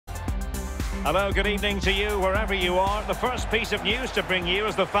Hello, good evening to you wherever you are. The first piece of news to bring you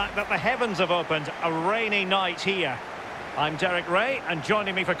is the fact that the heavens have opened. A rainy night here. I'm Derek Ray, and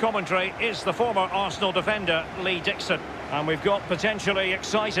joining me for commentary is the former Arsenal defender, Lee Dixon. And we've got potentially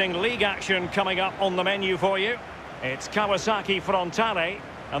exciting league action coming up on the menu for you. It's Kawasaki Frontale,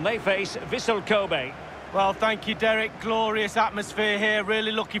 and they face Vissel Kobe. Well, thank you, Derek. Glorious atmosphere here.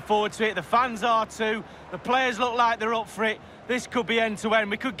 Really looking forward to it. The fans are too. The players look like they're up for it. This could be end-to-end.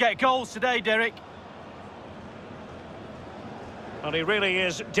 We could get goals today, Derek. Well, he really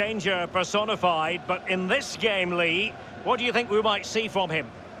is danger personified. But in this game, Lee, what do you think we might see from him?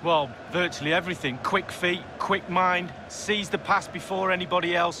 Well, virtually everything. Quick feet, quick mind, sees the pass before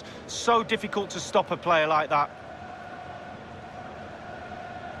anybody else. So difficult to stop a player like that.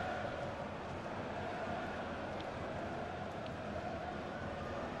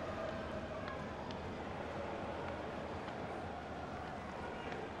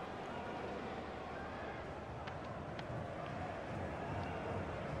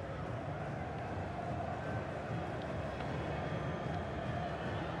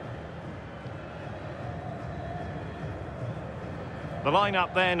 The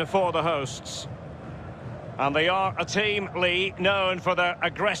lineup then for the hosts. And they are a team, Lee, known for their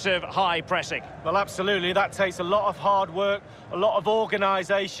aggressive high pressing. Well, absolutely. That takes a lot of hard work, a lot of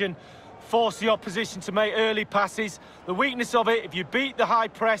organisation, force the opposition to make early passes. The weakness of it, if you beat the high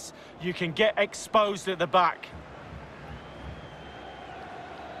press, you can get exposed at the back.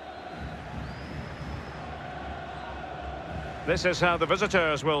 This is how the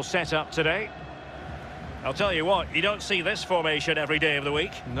visitors will set up today. I'll tell you what, you don't see this formation every day of the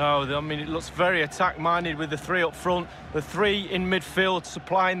week. No, I mean, it looks very attack-minded with the three up front, the three in midfield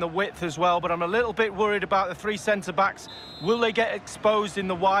supplying the width as well, but I'm a little bit worried about the three centre-backs. Will they get exposed in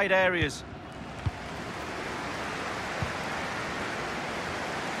the wide areas?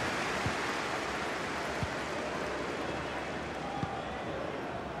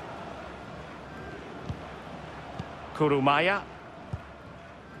 Kurumaya.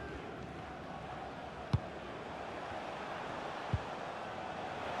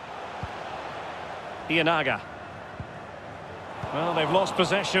 Ianaga. Well, they've lost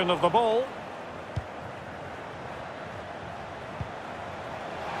possession of the ball.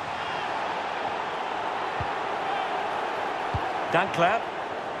 Dankler.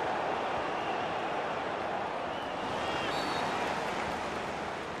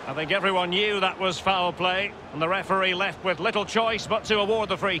 I think everyone knew that was foul play, and the referee left with little choice but to award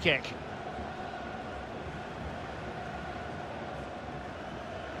the free kick.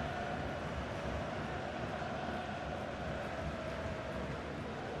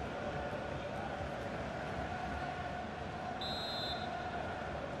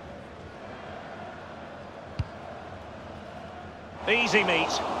 Easy meet.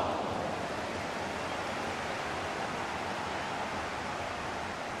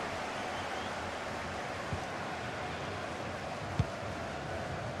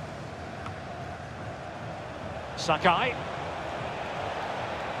 Sakai.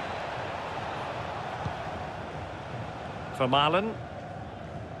 For Marlon.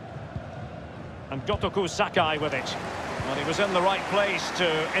 And Gotoku Sakai with it. Well, he was in the right place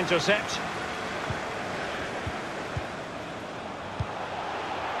to intercept.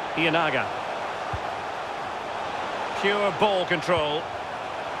 Ianaga. Pure ball control.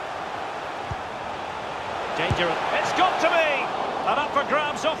 Dangerous. It's got to be! And up for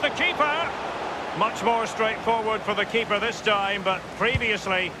grabs off the keeper. Much more straightforward for the keeper this time, but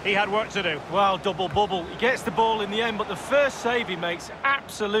previously he had work to do. Well, double bubble. He gets the ball in the end, but the first save he makes,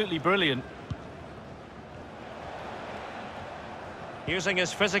 absolutely brilliant. Using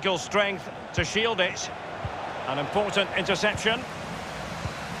his physical strength to shield it. An important interception.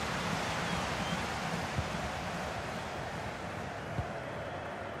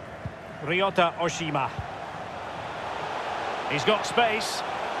 Ryota Oshima. He's got space.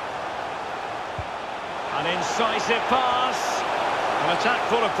 An incisive pass. An attack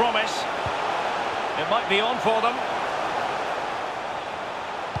full of promise. It might be on for them.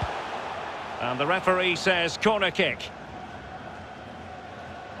 And the referee says corner kick.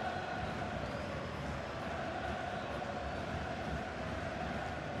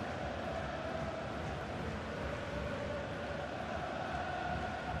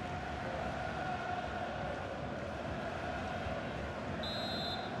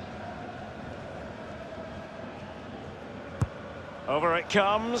 Over it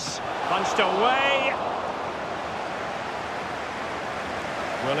comes, punched away.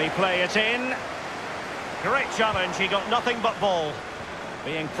 Will he play it in? Great challenge, he got nothing but ball.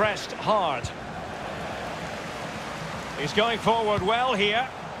 Being pressed hard. He's going forward well here.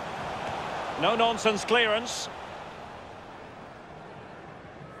 No-nonsense clearance.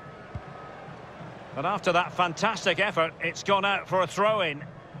 But after that fantastic effort, it's gone out for a throw-in.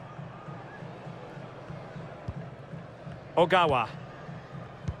 Ogawa.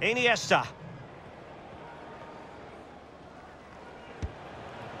 Iniesta.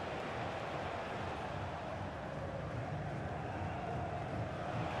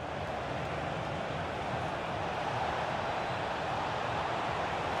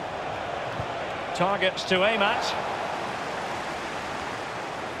 Targets to aim at.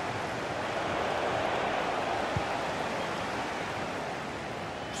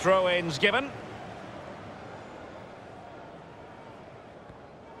 Throw-ins given.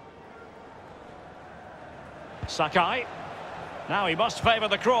 Sakai. Now he must favour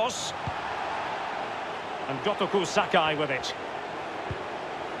the cross. And Gotoku Sakai with it.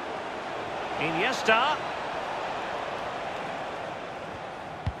 Iniesta.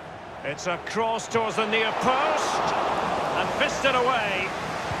 It's a cross towards the near post. And fisted away.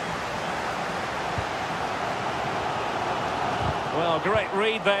 Well, great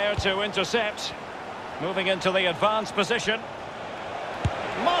read there to intercept. Moving into the advanced position.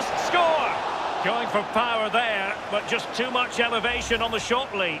 Must score! Going for power there, but just too much elevation on the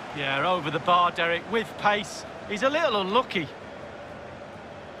shot lead. Yeah, over the bar, Derek, with pace. He's a little unlucky.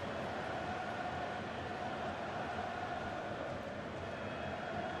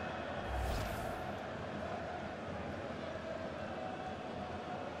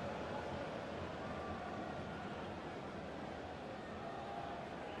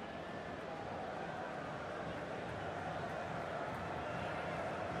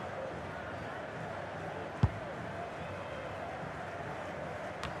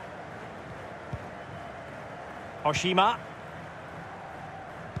 Oshima.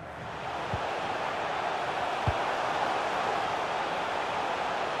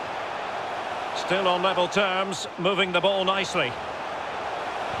 Still on level terms, moving the ball nicely.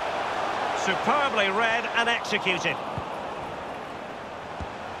 Superbly read and executed.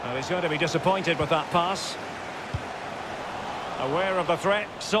 Well, he's going to be disappointed with that pass. Aware of the threat,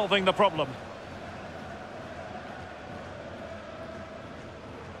 solving the problem.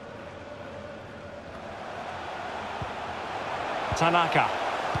 Tanaka.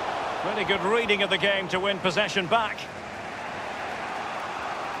 Really good reading of the game to win possession back.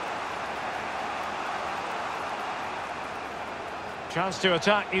 Chance to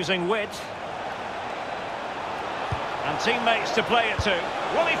attack using width. And teammates to play it to.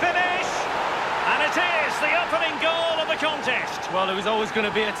 Will he finish? And it is the opening goal of the contest. Well, it was always going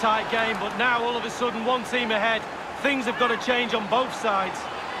to be a tight game, but now all of a sudden one team ahead. Things have got to change on both sides.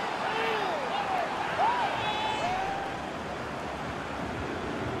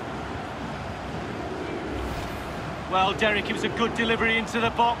 Well, Derek, it was a good delivery into the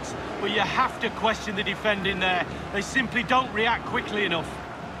box, but you have to question the defending there. They simply don't react quickly enough.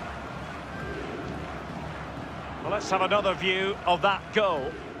 Well, let's have another view of that goal.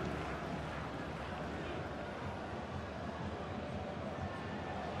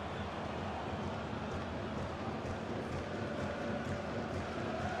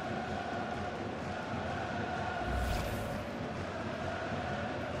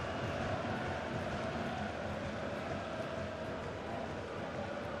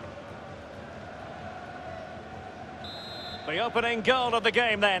 The opening goal of the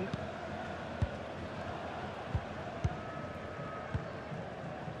game then.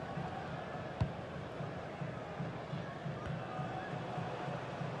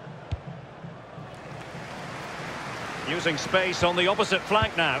 Using space on the opposite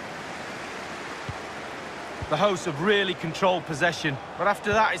flank now. The hosts have really controlled possession, but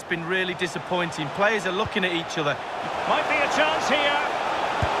after that it's been really disappointing. Players are looking at each other. Might be a chance here.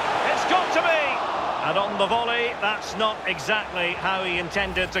 It's got to be. And on the volley, that's not exactly how he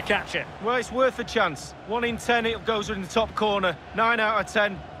intended to catch it. Well, it's worth a chance. 1 in 10, it goes in the top corner. 9 out of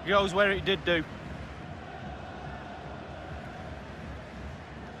 10 goes where it did do.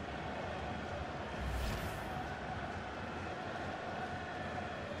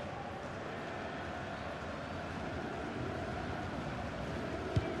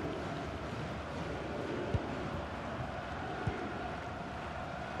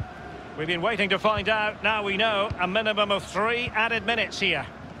 We've been waiting to find out. Now we know a minimum of 3 added minutes here.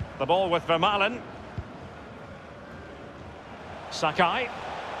 The ball with Vermaelen. Sakai.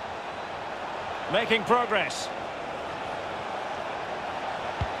 Making progress.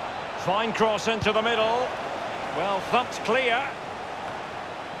 Fine cross into the middle. Well thumped clear.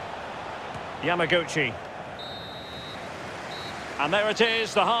 Yamaguchi. And there it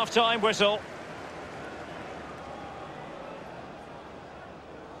is, the half-time whistle.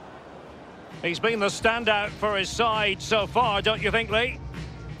 He's been the standout for his side so far, don't you think, Lee?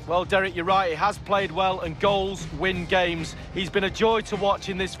 Well, Derek, you're right. He has played well, and goals win games. He's been a joy to watch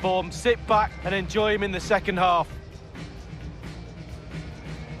in this form. Sit back and enjoy him in the second half.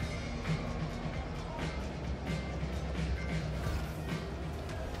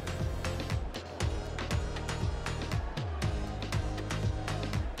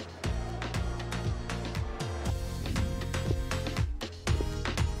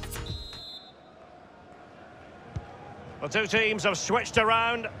 The two teams have switched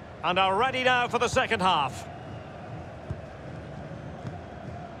around and are ready now for the second half.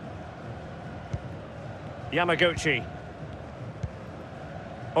 Yamaguchi.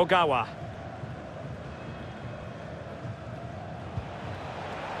 Ogawa.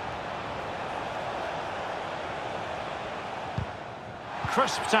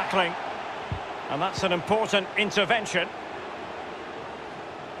 Crisp tackling. And that's an important intervention.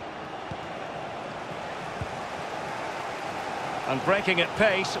 And breaking at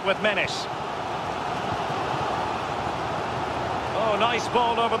pace with menace. Oh, nice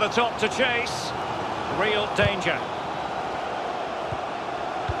ball over the top to chase. Real danger.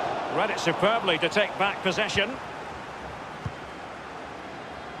 Read it superbly to take back possession.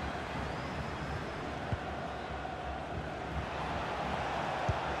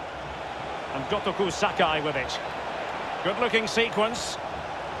 And Gotoku Sakai with it. Good-looking sequence.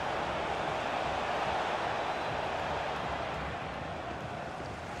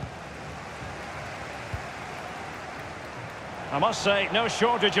 I must say, no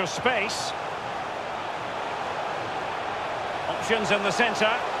shortage of space. Options in the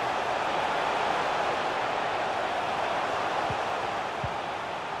centre.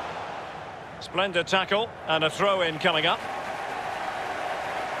 Splendid tackle and a throw-in coming up.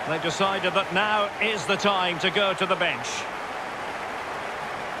 They've decided that now is the time to go to the bench.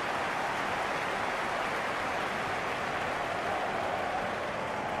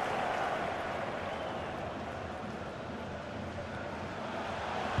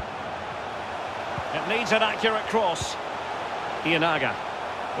 It needs an accurate cross. Ianaga.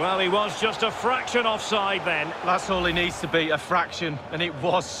 Well, he was just a fraction offside then. That's all he needs to be, a fraction, and it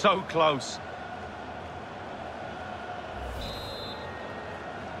was so close.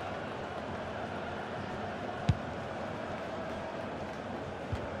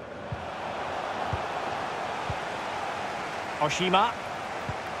 Oshima.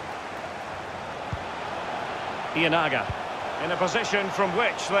 Ianaga. In a position from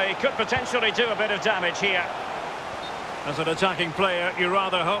which they could potentially do a bit of damage here. As an attacking player, you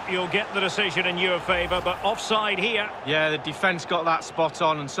rather hope you'll get the decision in your favour, but offside here. Yeah, the defence got that spot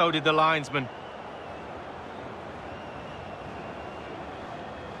on, and so did the linesman.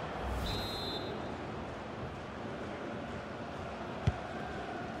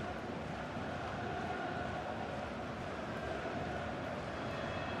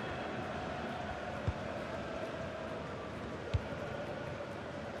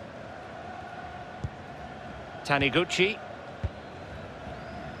 Taniguchi.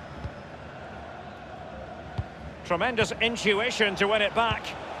 Tremendous intuition to win it back.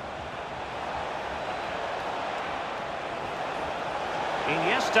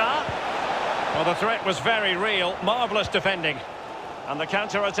 Iniesta. Well, the threat was very real. Marvellous defending. And the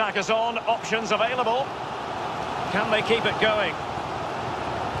counter-attack is on. Options available. Can they keep it going?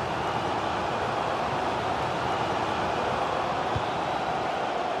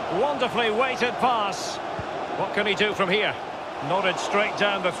 Wonderfully weighted pass. What can he do from here? Nodded straight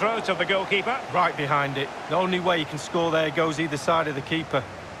down the throat of the goalkeeper. Right behind it. The only way you can score there goes either side of the keeper.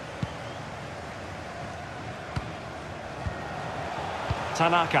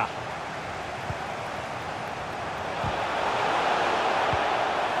 Tanaka.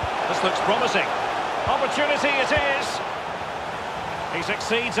 This looks promising. Opportunity it is. He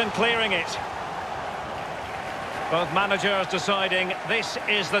succeeds in clearing it. Both managers deciding this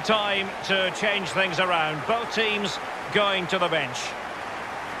is the time to change things around. Both teams going to the bench.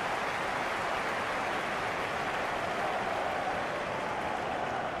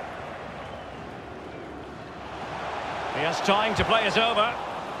 He has time to play it over.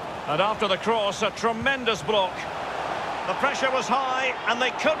 And after the cross, a tremendous block. The pressure was high, and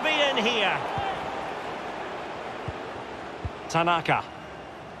they could be in here. Tanaka.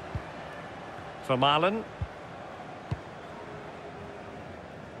 For Marlon.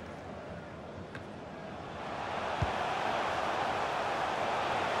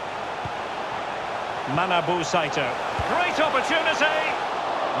 Manabu Saito. Great opportunity.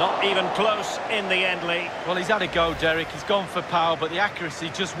 Not even close in the end, Lee. Well, he's had a go, Derek. He's gone for power, but the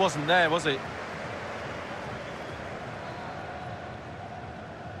accuracy just wasn't there, was it?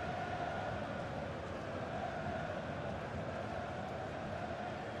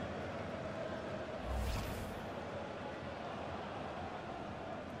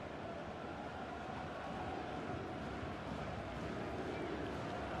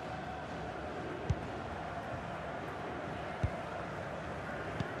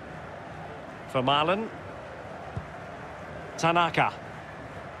 Vermaelen. Tanaka.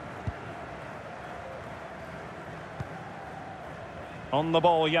 On the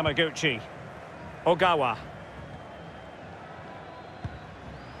ball, Yamaguchi. Ogawa.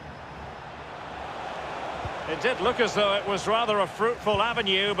 It did look as though it was rather a fruitful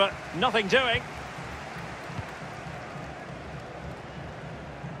avenue, but nothing doing.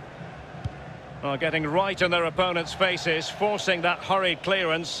 Well, getting right in their opponent's faces, forcing that hurried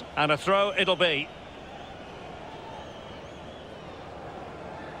clearance, and a throw it'll be.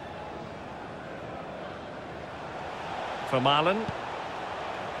 Vermaelen.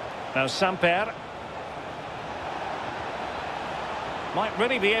 Now Samper. Might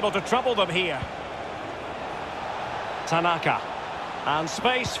really be able to trouble them here. Tanaka. And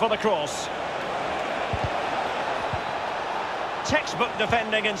space for the cross. Textbook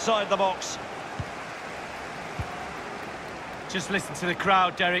defending inside the box. Just listen to the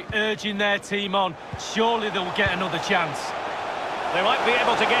crowd, Derek, urging their team on. Surely they'll get another chance. They might be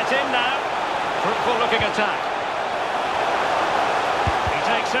able to get in now. Fruitful looking attack. He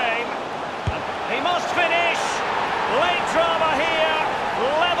takes aim. He must finish. Late drama here.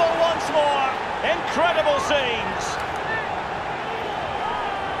 Level once more. Incredible scenes.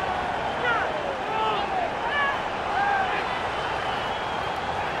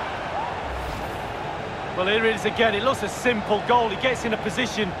 Well, here it is again. It looks a simple goal. He gets in a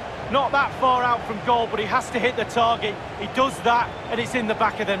position not that far out from goal, but he has to hit the target. He does that, and it's in the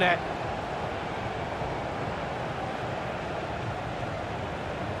back of the net.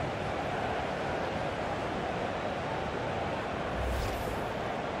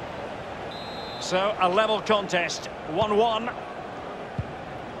 So, a level contest, 1-1.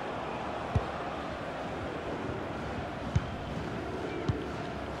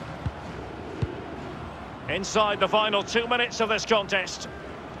 Inside the final 2 minutes of this contest.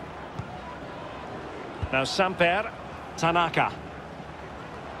 Now Samper, Tanaka.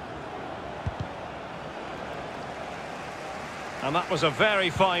 And that was a very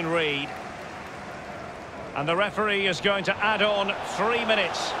fine read. And the referee is going to add on 3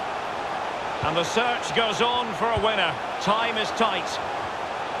 minutes. And the search goes on for a winner. Time is tight.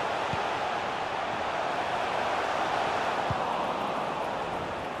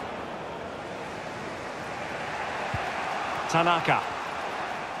 Tanaka.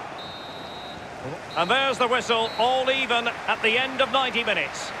 And there's the whistle, all even at the end of 90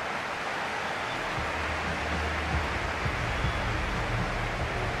 minutes.